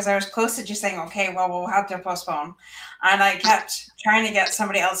up, because I was close to just saying, okay, well, we'll have to postpone, and I kept trying to get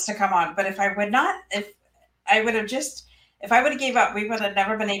somebody else to come on. But if I would not, if I would have gave up, we would have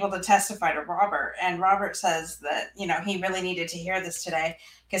never been able to testify to Robert. And Robert says that, he really needed to hear this today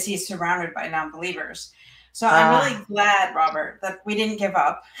because he's surrounded by non-believers. So I'm really glad, Robert, that we didn't give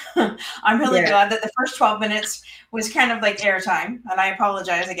up. I'm really glad that the first 12 minutes was kind of like airtime. And I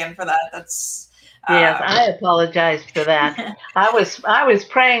apologize again for that. That's yes, I apologize for that. I was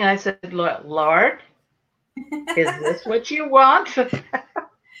praying. I said, Lord, is this what you want?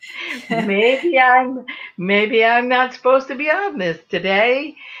 maybe I'm not supposed to be on this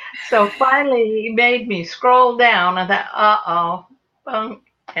today. So finally he made me scroll down. I thought,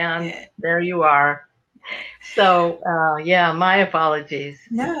 and there you are. So my apologies.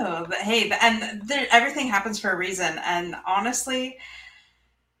 No, but hey, everything happens for a reason. And honestly,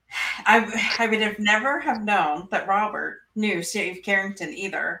 I would have never have known that Robert knew Steve Carrington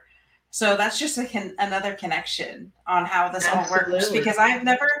either. So that's just another connection on how this all works, because I've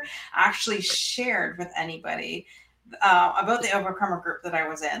never actually shared with anybody about the Overcomer group that I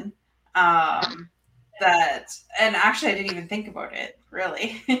was in. And actually I didn't even think about it,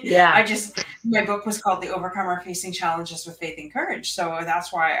 really. Yeah. My book was called The Overcomer: Facing Challenges with Faith and Courage. So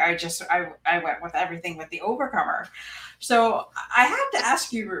that's why I went with everything with the Overcomer. So I have to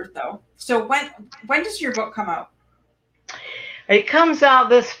ask you, Ruth, though. So when does your book come out? It comes out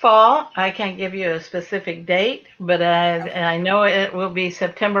this fall. I can't give you a specific date, but I know it will be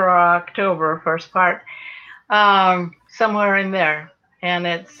September or October, first part, somewhere in there. And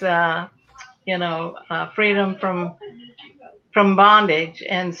it's freedom from bondage.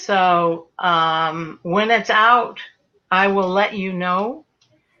 And so when it's out, I will let you know,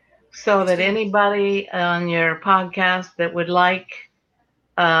 so that anybody on your podcast that would like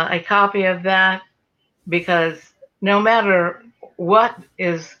a copy of that, because no matter what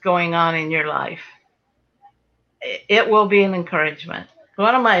is going on in your life, it will be an encouragement.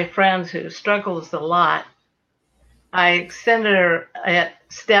 One of my friends who struggles a lot, I send her it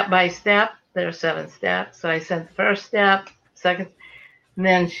step by step. There are 7 steps. So I sent the first step, second, and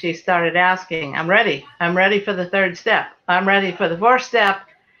then she started asking, I'm ready for the 3rd step. I'm ready for the 4th step.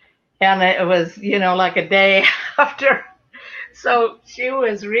 And it was, like a day after. So she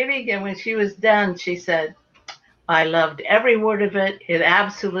was reading, and when she was done, she said, I loved every word of it. It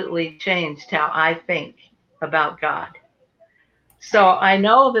absolutely changed how I think about God. So I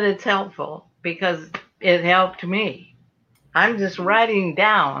know that it's helpful because it helped me. I'm just writing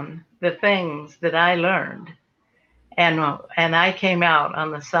down the things that I learned, and I came out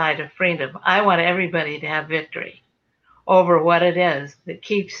on the side of freedom. I want everybody to have victory over what it is that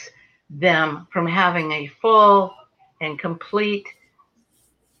keeps them from having a full and complete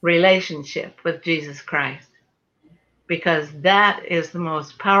relationship with Jesus Christ, because that is the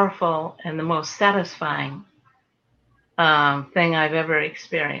most powerful and the most satisfying thing I've ever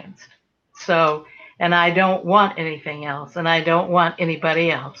experienced. So, and I don't want anything else, and I don't want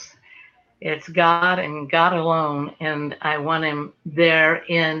anybody else. It's God and God alone, and I want him there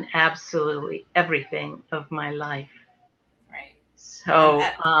in absolutely everything of my life. Right. And So,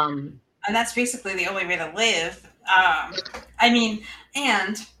 and that's basically the only way to live. I mean,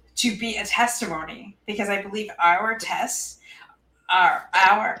 and to be a testimony, because I believe our tests are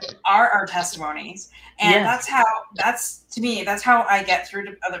our testimonies, and yes, that's to me, that's how I get through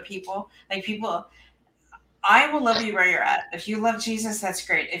to other people. Like people, I will love you where you're at. If you love Jesus, that's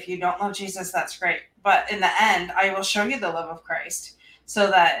great. If you don't love Jesus, that's great. But in the end, I will show you the love of Christ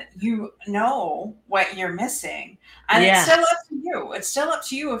so that you know what you're missing. And it's yeah, still up to you. It's still up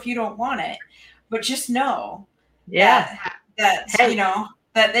to you if you don't want it. But just know yeah. that Hey,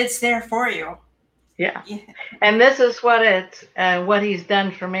 that it's there for you. yeah. Yeah. And this is what he's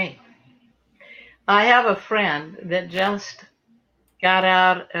done for me. I have a friend that just got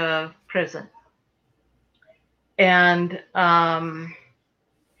out of prison, and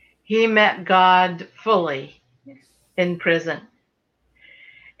he met God fully in prison,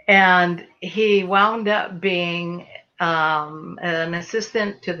 and he wound up being an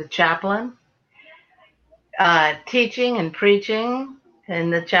assistant to the chaplain, teaching and preaching in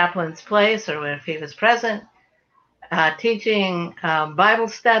the chaplain's place, or if he was present, teaching Bible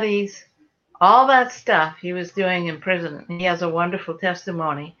studies, all that stuff he was doing in prison. He has a wonderful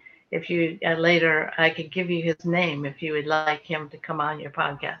testimony. If you later, I could give you his name if you would like him to come on your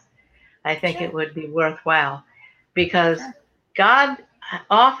podcast. I think it Sure. would be worthwhile because Sure. God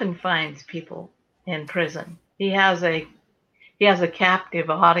often finds people in prison. He has a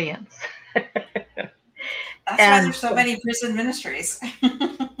captive audience. That's why And there's so many prison ministries.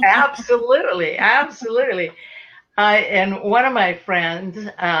 absolutely, absolutely. And one of my friends,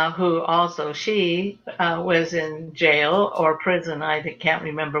 who also she was in jail or prison, I can't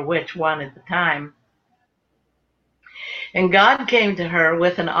remember which one at the time. And God came to her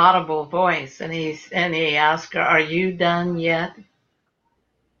with an audible voice, and he asked her, "Are you done yet?"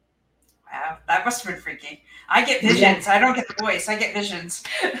 Wow, that must have been freaky. I get Yeah. visions. I don't get the voice. I get visions.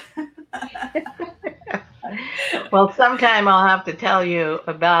 Well, sometime I'll have to tell you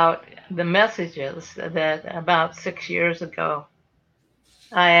about the messages that about 6 years ago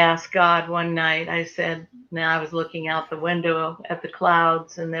I asked God one night. I said, now I was looking out the window at the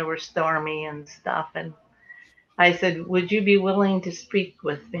clouds and they were stormy and stuff. And I said, would you be willing to speak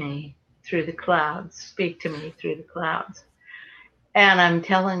with me through the clouds? Speak to me through the clouds. And I'm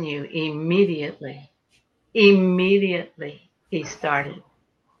telling you, immediately he started.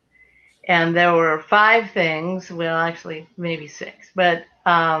 And there were 5 things, well, actually, maybe 6, but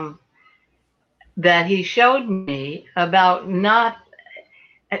that he showed me about not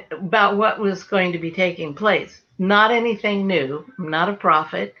about what was going to be taking place. Not anything new. I'm not a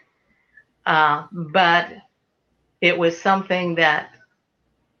prophet, but it was something that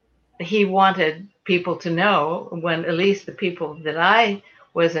he wanted people to know, when at least the people that I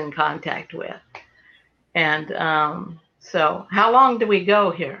was in contact with. And so, how long do we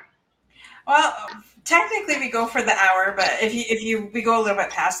go here? Well, technically we go for the hour, but if you we go a little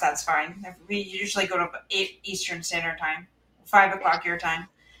bit past, that's fine. We usually go to 8 Eastern Standard Time, 5 o'clock your time.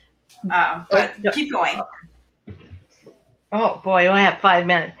 But keep going. Oh boy, we only have 5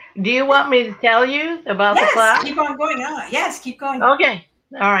 minutes. Do you want me to tell you about the Yes, class? keep on going on. Yes, keep going. Okay.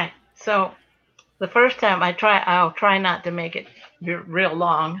 All right. So the first time I'll try not to make it real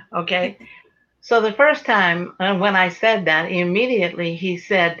long. Okay. So the first time when I said that, immediately he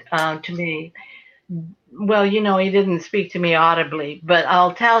said to me, well, he didn't speak to me audibly, but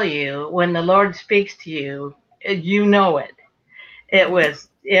I'll tell you, when the Lord speaks to you, you know it. It was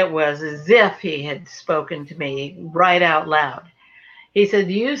as if he had spoken to me right out loud. He said,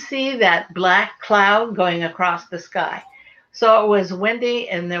 do you see that black cloud going across the sky? So it was windy,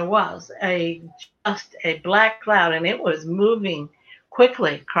 and there was just a black cloud, and it was moving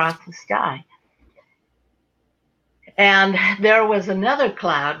quickly across the sky. And there was another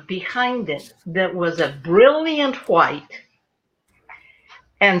cloud behind it that was a brilliant white.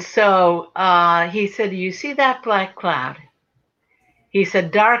 And so he said, do you see that black cloud? He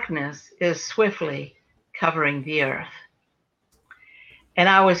said, darkness is swiftly covering the earth. And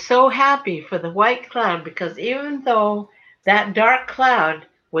I was so happy for the white cloud, because even though that dark cloud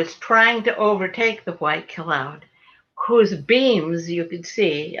was trying to overtake the white cloud, whose beams you could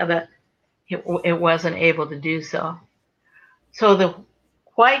see, but it wasn't able to do so. So the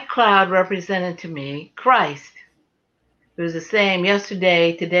white cloud represented to me Christ, who was the same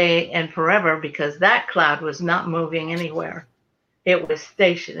yesterday, today, and forever, because that cloud was not moving anywhere. It was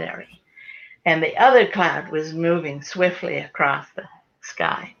stationary. And the other cloud was moving swiftly across the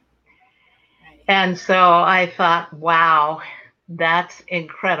sky. And so I thought, wow, that's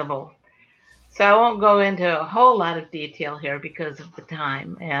incredible. So I won't go into a whole lot of detail here because of the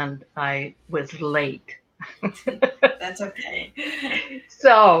time, and I was late. That's okay.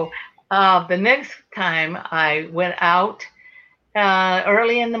 So the next time I went out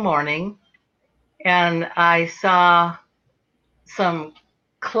early in the morning, and I saw some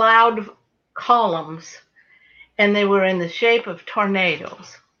cloud columns, and they were in the shape of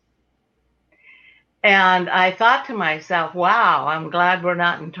tornadoes. And I thought to myself, wow, I'm glad we're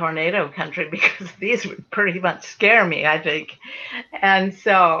not in tornado country because these would pretty much scare me, I think. And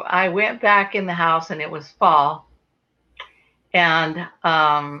so I went back in the house, and it was fall. And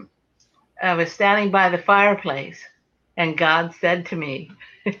I was standing by the fireplace, and God said to me,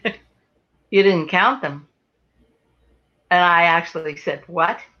 you didn't count them. And I actually said,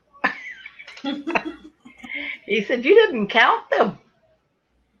 what? He said, you didn't count them.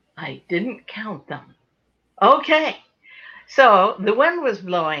 I didn't count them. Okay. So the wind was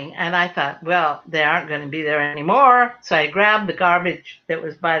blowing, and I thought, well, they aren't going to be there anymore. So I grabbed the garbage that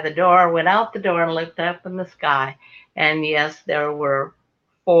was by the door, went out the door, and looked up in the sky. And yes, there were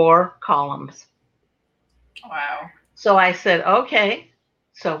 4 columns. Wow. So I said, okay,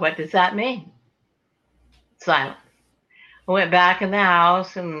 so what does that mean? Silence. I went back in the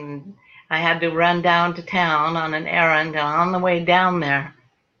house, and I had to run down to town on an errand. And on the way down there,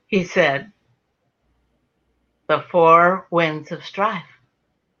 he said, the 4 winds of strife.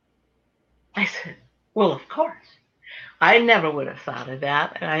 I said, well, of course. I never would have thought of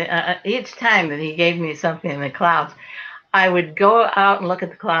that. Each time that he gave me something in the clouds, I would go out and look at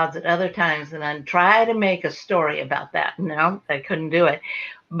the clouds at other times, and I'd try to make a story about that. No, I couldn't do it.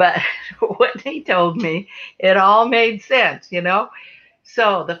 But what he told me, it all made sense, you know?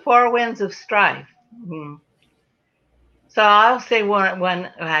 So the 4 winds of strife. So I'll say when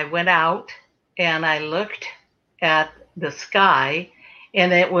I went out and I looked at the sky,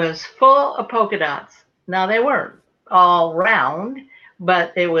 and it was full of polka dots. Now they weren't all round,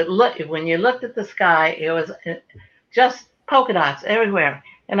 but they would look, when you looked at the sky, it was just polka dots everywhere.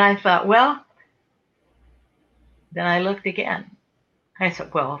 And I thought, well, then I looked again. I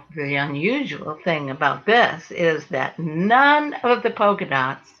said, well, the unusual thing about this is that none of the polka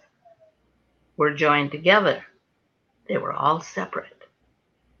dots were joined together. They were all separate.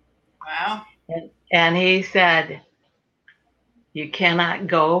 Wow. And he said, you cannot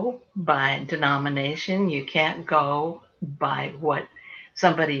go by denomination. You can't go by what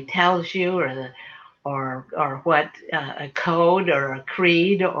somebody tells you, or what a code or a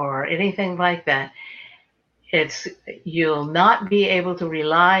creed or anything like that. You'll not be able to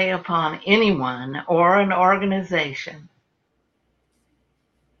rely upon anyone or an organization.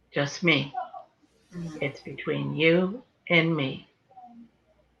 Just me. Mm-hmm. It's between you and me.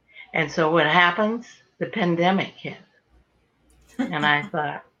 And so what happens? The pandemic hit. And I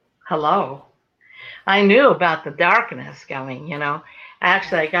thought, hello. I knew about the darkness coming, you know.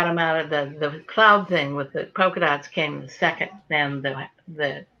 Actually, I got them out of the cloud thing with the polka dots came the second, and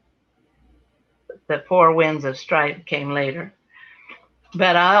the 4 winds of strife came later.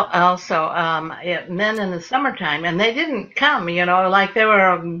 But I also, and then in the summertime, and they didn't come, you know, like they were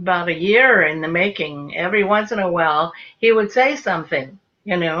about a year in the making. Every once in a while, he would say something,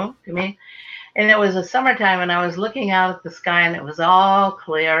 you know, to me. And it was a summertime, and I was looking out at the sky, and it was all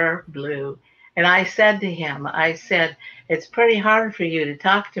clear blue. And I said to him, I said, it's pretty hard for you to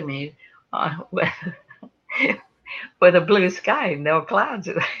talk to me with a blue sky, no clouds.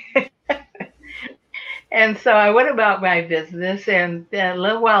 And so I went about my business, and a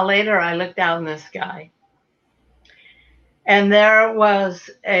little while later, I looked out in the sky. And there was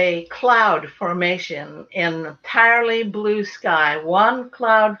a cloud formation in entirely blue sky, one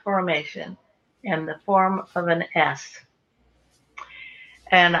cloud formation in the form of an S.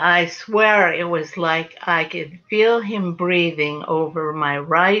 And I swear it was like I could feel him breathing over my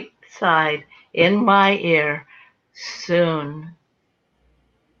right side in my ear. Soon.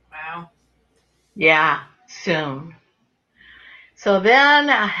 Wow. Yeah, soon. So then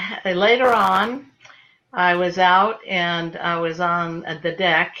later on, I was out and I was on the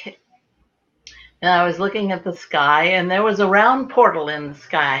deck, and I was looking at the sky, and there was a round portal in the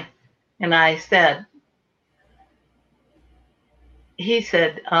sky. And I said, I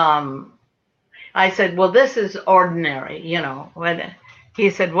said, well, this is ordinary, you know.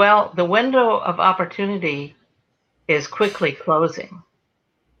 He said, well, the window of opportunity is quickly closing.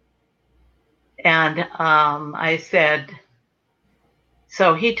 And I said,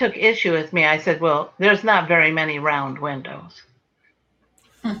 so he took issue with me. I said, well, there's not very many round windows.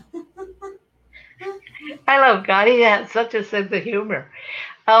 I love God. He has such a sense of humor.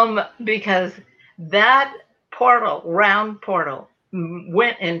 Because that portal, round portal,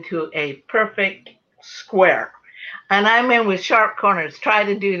 went into a perfect square. And I mean with sharp corners. Try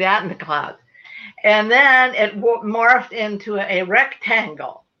to do that in the cloud. And then it morphed into a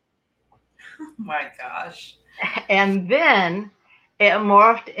rectangle. Oh my gosh. And then it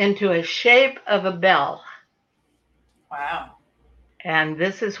morphed into a shape of a bell. Wow. And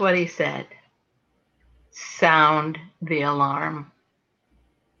this is what he said: sound the alarm.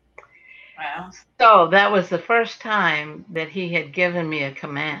 Wow. So that was the first time that he had given me a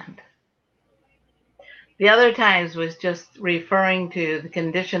command. The other times was just referring to the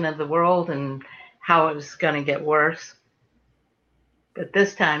condition of the world and how it was going to get worse. But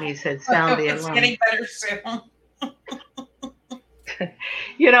this time he said, sound the It's alarm. getting better soon.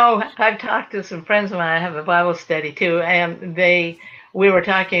 You know, I've talked to some friends of mine. I have a Bible study too, and we were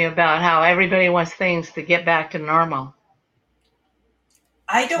talking about how everybody wants things to get back to normal.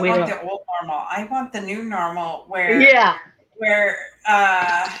 I don't We want don't. the old normal. I want the new normal Yeah, where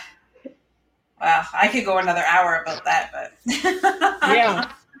well, I could go another hour about that, but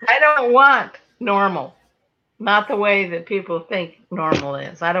yeah. I don't want normal. Not the way that people think normal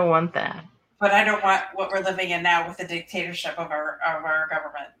is. I don't want that. but I don't want what we're living in now with the dictatorship of our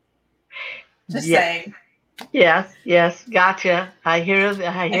government. Just Yes, saying. yes, yes. Gotcha. I hear I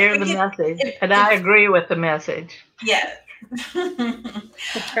the think message, and I it's agree with the message. yeah.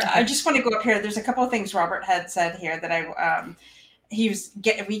 I just want to go up here. There's a couple of things Robert had said here that he was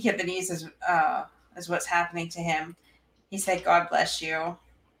getting weak at the knees is what's happening to him. He said, "God bless you."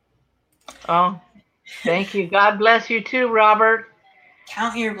 Oh, thank you. God bless you too, Robert.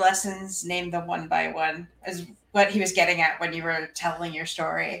 Count your blessings, name them one by one, is what he was getting at when you were telling your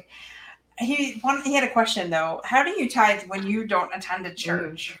story. He had a question though. How do you tithe when you don't attend a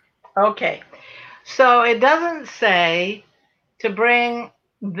church? Okay. So it doesn't say to bring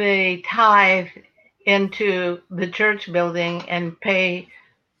the tithe into the church building and pay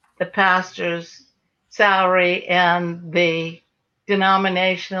the pastor's salary and the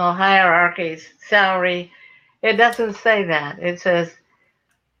denominational hierarchy's salary. It doesn't say that. It says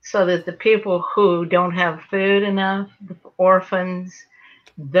so that the people who don't have food enough, the orphans,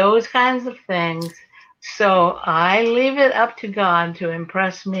 those kinds of things. So I leave it up to God to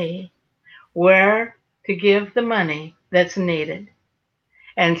impress me where to give the money that's needed.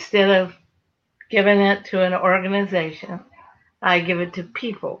 Instead of giving it to an organization, I give it to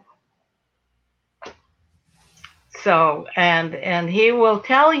people. So, and he will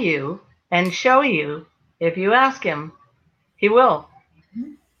tell you and show you if you ask him, he will.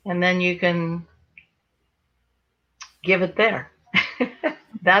 Mm-hmm. And then you can give it there.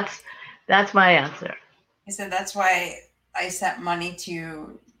 that's that's my answer. He said that's why I sent money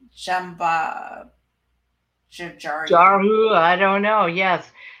to Jamba Jajaru. Jarhu, I don't know. Yes.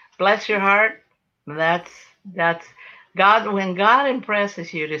 Bless your heart. That's God. When God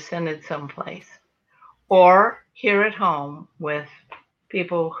impresses you to send it someplace or here at home with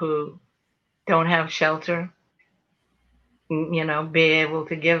people who don't have shelter, be able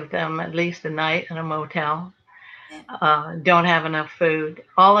to give them at least a night in a motel, Yeah. don't have enough food,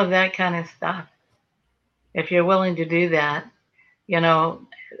 all of that kind of stuff. If you're willing to do that, you know,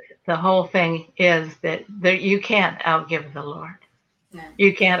 the whole thing is that you can't outgive the Lord. No,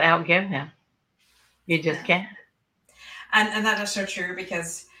 You can't outgive him. You no. just can't. And that is so true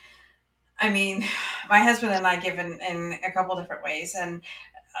because I mean, my husband and I give in a couple different ways, and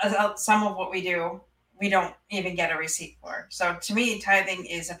some of what we do, we don't even get a receipt for. So to me, tithing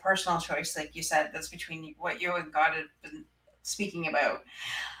is a personal choice, like you said, that's between what you and God have been speaking about.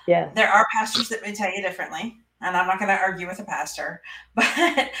 Yes. There are pastors that may tell you differently, and I'm not going to argue with a pastor,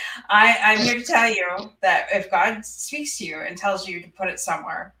 but I'm here to tell you that if God speaks to you and tells you to put it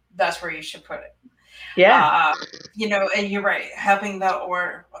somewhere, that's where you should put it. Yeah. And you're right, helping the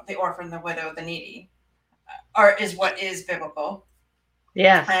orphan, the widow, the needy, is what is biblical.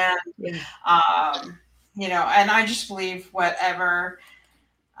 Yes. And Yeah. and I just believe whatever.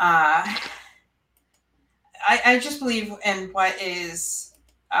 I just believe in what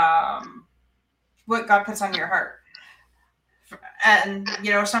God puts on your heart. And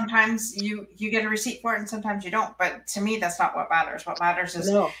sometimes you get a receipt for it, and sometimes you don't. But to me, that's not what matters. What matters is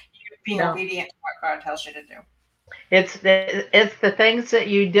No. you being No. obedient to what God tells you to do. It's the things that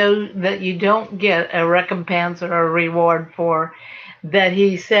you do that you don't get a recompense or a reward for, that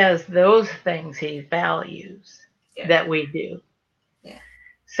he says those things he values Yeah. that we do. Yeah.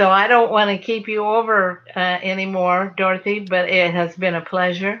 So I don't want to keep you over anymore, Dorothy, but it has been a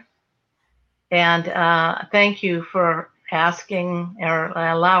pleasure. And thank you for asking or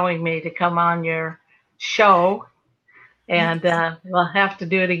allowing me to come on your show. And we'll have to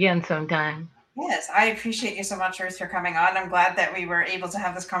do it again sometime. Yes, I appreciate you so much, Ruth, for coming on. I'm glad that we were able to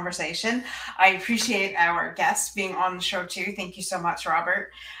have this conversation. I appreciate our guests being on the show too. Thank you so much,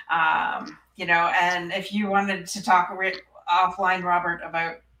 Robert. And if you wanted to talk offline, Robert,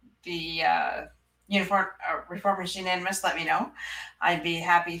 about the uniform reformers unanimous, let me know. I'd be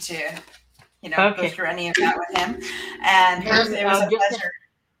happy to, go Okay. through any of that with him. And Ruth, it was a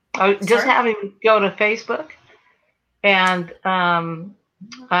pleasure. Just Sorry? have him go to Facebook, and I'm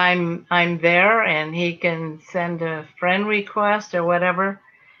there, and he can send a friend request or whatever,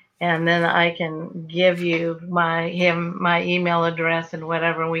 and then I can give you my email address and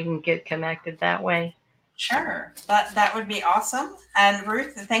whatever. We can get connected that way. Sure, that would be awesome. And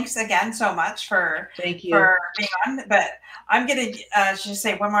Ruth, thanks again so much for Thank you. for being on. But I'm gonna just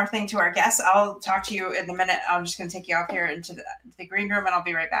say one more thing to our guests. I'll talk to you in a minute. I'm just gonna take you off here into the green room, and I'll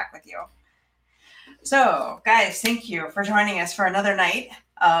be right back with you. So, guys, thank you for joining us for another night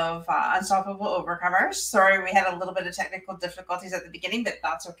of Unstoppable Overcomers. Sorry, we had a little bit of technical difficulties at the beginning, but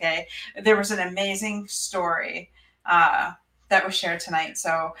that's okay. There was an amazing story that was shared tonight.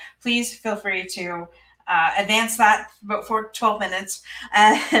 So please feel free to advance that about 12 minutes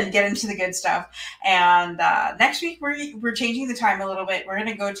and get into the good stuff. And next week, we're changing the time a little bit. We're going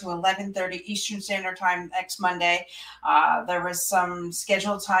to go to 11:30 Eastern Standard Time next Monday. There was some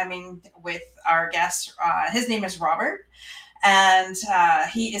scheduled timing with our guest. His name is Robert. And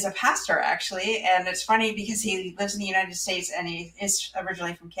he is a pastor, actually. And it's funny because he lives in the United States and he is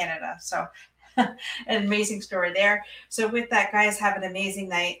originally from Canada. So an amazing story there. So with that, guys, have an amazing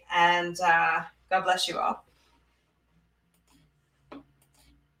night. And God bless you all.